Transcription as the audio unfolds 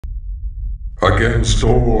Against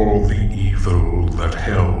all the evil that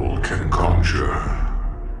hell can conjure,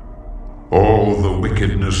 all the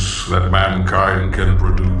wickedness that mankind can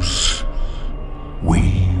produce,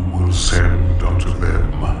 we will send unto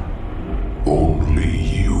them only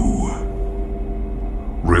you.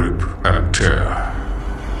 Rip and tear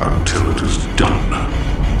until it is done.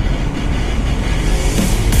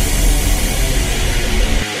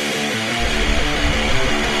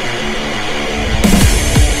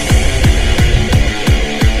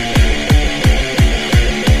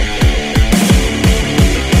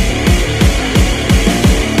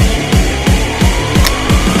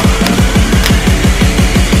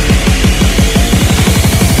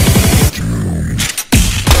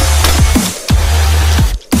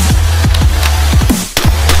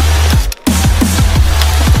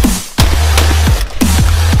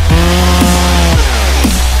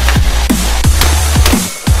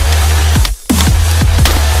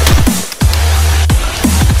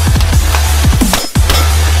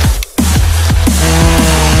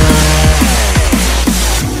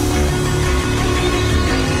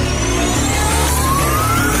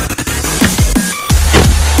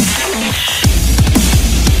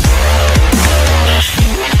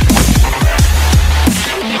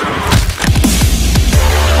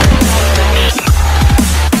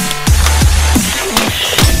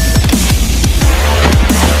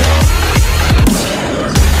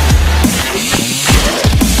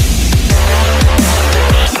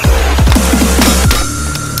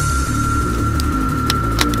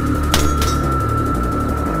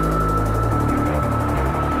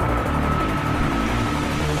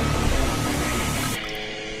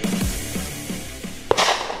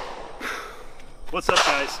 What's up,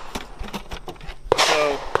 guys?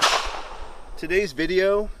 So today's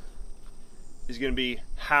video is going to be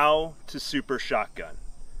how to super shotgun.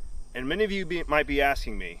 And many of you might be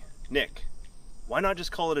asking me, Nick, why not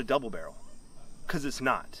just call it a double barrel? Because it's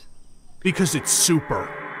not. Because it's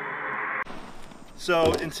super.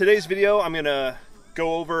 So in today's video, I'm going to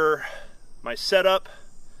go over my setup,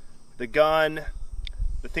 the gun,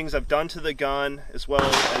 the things I've done to the gun, as well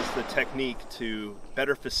as the technique to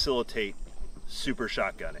better facilitate super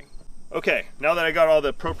shotgunning. Okay, now that I got all the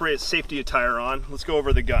appropriate safety attire on, let's go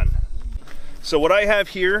over the gun. So what I have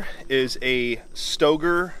here is a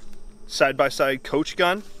Stoeger side-by-side Coach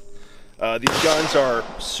Gun. These guns are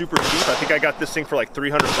super cheap. I think I got this thing for like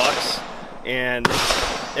 300 bucks. And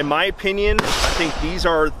in my opinion, I think these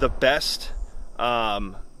are the best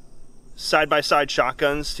side-by-side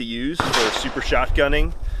shotguns to use for super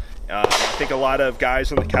shotgunning. I think a lot of guys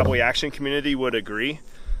in the cowboy action community would agree.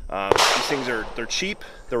 These things they're cheap,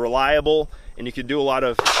 they're reliable, and you can do a lot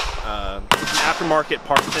of aftermarket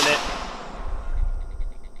parts in it.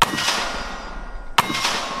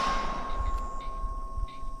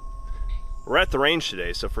 We're at the range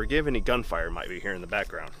today, so forgive any gunfire you might be hearing in the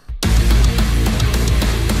background.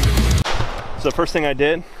 So the first thing I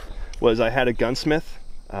did was I had a gunsmith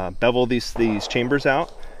bevel these chambers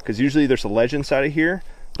out, because usually there's a ledge inside of here,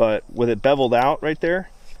 but with it beveled out right there,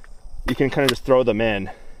 you can kind of just throw them in.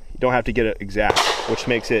 You don't have to get it exact, which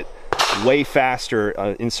makes it way faster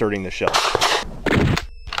inserting the shell.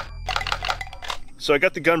 So I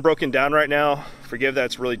got the gun broken down right now. Forgive that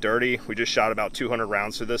it's really dirty. We just shot about 200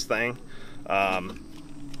 rounds through this thing.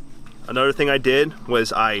 Another thing I did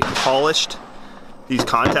was I polished these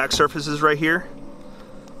contact surfaces right here,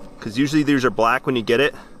 because usually these are black when you get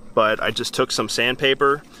it, but I just took some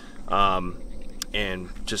sandpaper and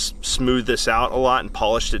just smoothed this out a lot and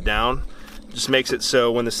polished it down. Just makes it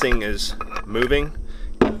so when this thing is moving,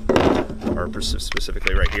 or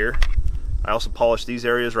specifically right here, I also polished these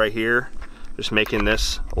areas right here, just making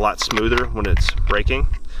this a lot smoother when it's breaking.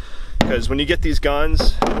 Because when you get these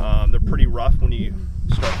guns, they're pretty rough when you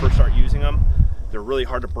first start using them. They're really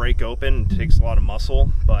hard to break open. It takes a lot of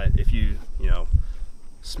muscle, but if you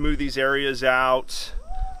smooth these areas out,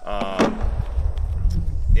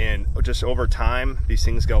 and just over time, these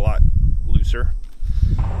things get a lot looser.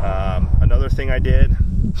 Another thing I did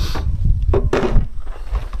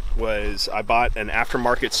was I bought an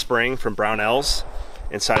aftermarket spring from Brownells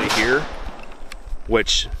inside of here,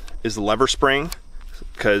 which is the lever spring,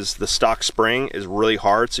 because the stock spring is really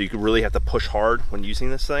hard, so you really have to push hard when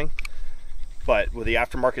using this thing. But with the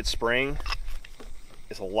aftermarket spring,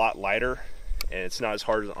 it's a lot lighter, and it's not as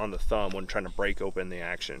hard on the thumb when trying to break open the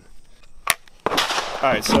action.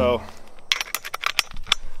 Alright, so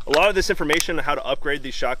a lot of this information on how to upgrade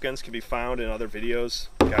these shotguns can be found in other videos.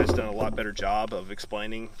 The guy's done a lot better job of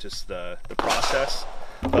explaining just the process.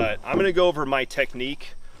 But I'm going to go over my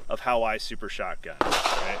technique of how I super shotgun.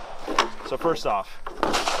 Right? So first off,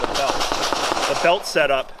 the belt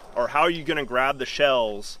setup or how you're going to grab the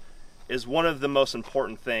shells is one of the most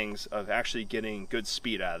important things of actually getting good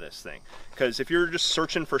speed out of this thing. Because if you're just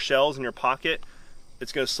searching for shells in your pocket,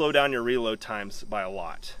 it's going to slow down your reload times by a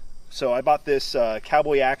lot. So I bought this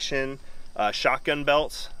Cowboy Action shotgun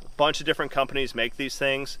belt. A bunch of different companies make these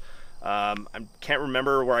things. I can't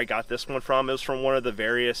remember where I got this one from. It was from one of the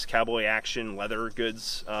various Cowboy Action leather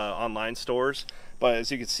goods online stores. But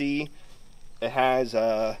as you can see, it has,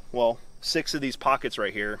 well, 6 of these pockets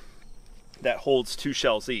right here that holds 2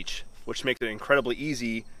 shells each, which makes it incredibly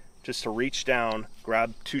easy just to reach down,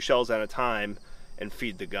 grab 2 shells at a time, and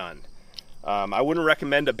feed the gun. I wouldn't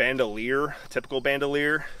recommend a bandolier, typical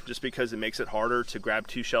bandolier, just because it makes it harder to grab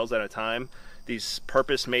 2 shells at a time. These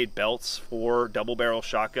purpose-made belts for double-barrel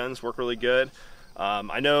shotguns work really good.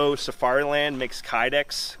 I know Safariland makes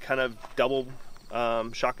Kydex kind of double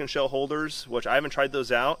shotgun shell holders, which I haven't tried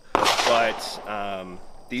those out, but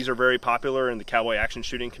these are very popular in the cowboy action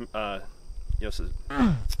shooting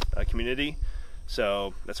community,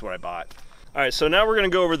 so that's what I bought. All right, so now we're going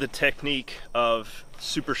to go over the technique of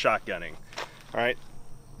super shotgunning. All right,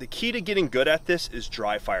 the key to getting good at this is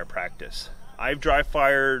dry fire practice. I've dry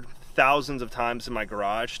fired thousands of times in my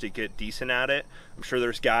garage to get decent at it. I'm sure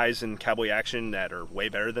there's guys in cowboy action that are way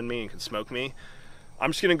better than me and can smoke me.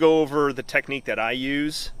 I'm just going to go over the technique that I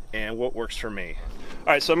use and what works for me. All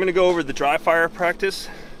right, so I'm going to go over the dry fire practice.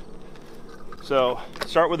 So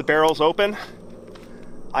start with the barrels open.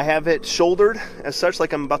 I have it shouldered as such,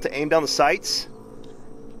 like I'm about to aim down the sights.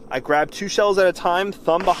 I grab 2 shells at a time,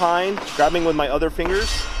 thumb behind, grabbing with my other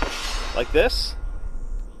fingers like this.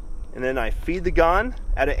 And then I feed the gun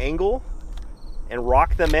at an angle and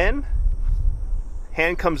rock them in.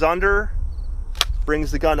 Hand comes under,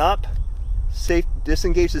 brings the gun up,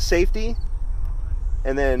 disengage the safety,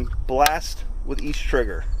 and then blast with each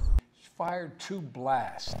trigger. Fired to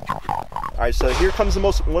blast. All right, so here comes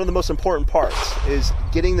one of the most important parts, is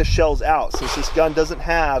getting the shells out, since this gun doesn't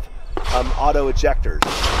have auto ejectors.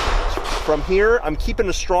 From here, I'm keeping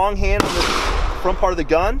a strong hand on the front part of the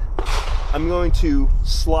gun. I'm going to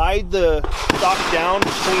slide the stock down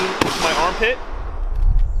between my armpit,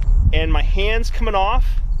 and my hand's coming off,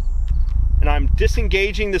 and I'm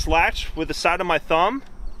disengaging this latch with the side of my thumb,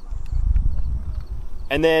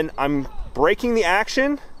 and then I'm breaking the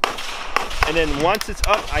action. And then once it's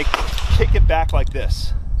up, I kick it back like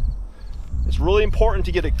this. It's really important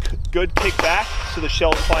to get a good kick back so the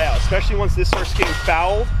shells fly out, especially once this starts getting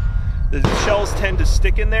fouled. The shells tend to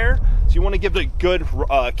stick in there, so you want to give it a good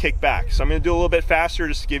kick back. So I'm going to do a little bit faster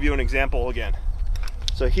just to give you an example again.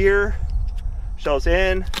 So here, shells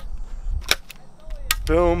in,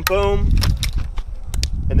 boom, boom,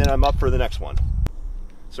 and then I'm up for the next one.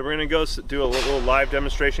 So we're going to go do a little live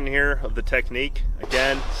demonstration here of the technique.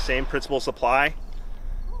 Again, same principles apply.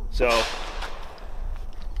 So,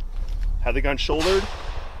 have the gun shouldered.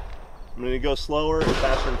 I'm going to go slower and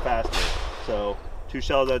faster. So, 2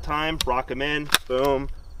 shells at a time, rock them in, boom,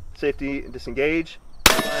 safety, disengage.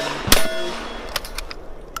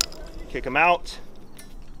 Kick them out.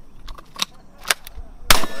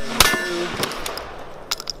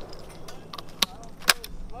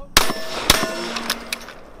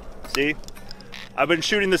 See, I've been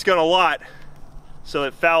shooting this gun a lot, so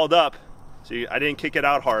it fouled up. See, I didn't kick it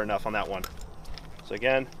out hard enough on that one. So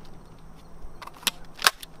again.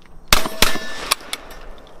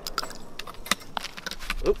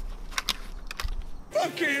 Oop.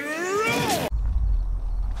 Fucking roll!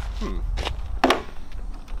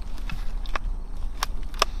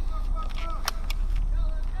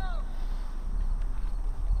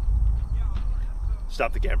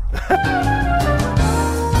 Stop the camera.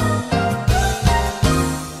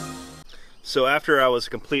 So after I was a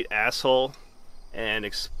complete asshole and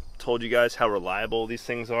told you guys how reliable these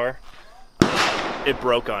things are, it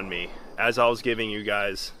broke on me as I was giving you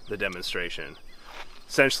guys the demonstration.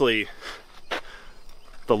 Essentially,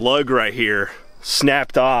 the lug right here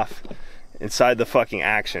snapped off inside the fucking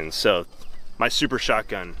action, so my super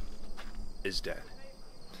shotgun is dead.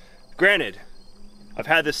 Granted, I've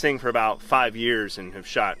had this thing for about 5 years and have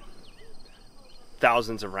shot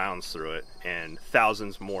thousands of rounds through it and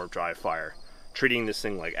thousands more dry fire, treating this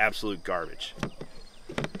thing like absolute garbage.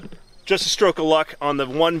 Just a stroke of luck, on the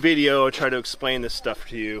one video I try to explain this stuff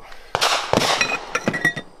to you,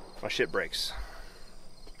 my shit breaks.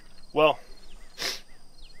 Well,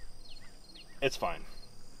 it's fine.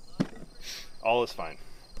 All is fine.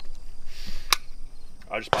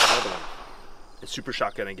 I'll just buy another one. It's super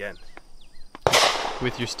shotgun again.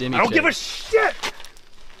 With your stimmy I don't check. give a shit!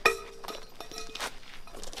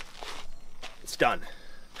 It's done.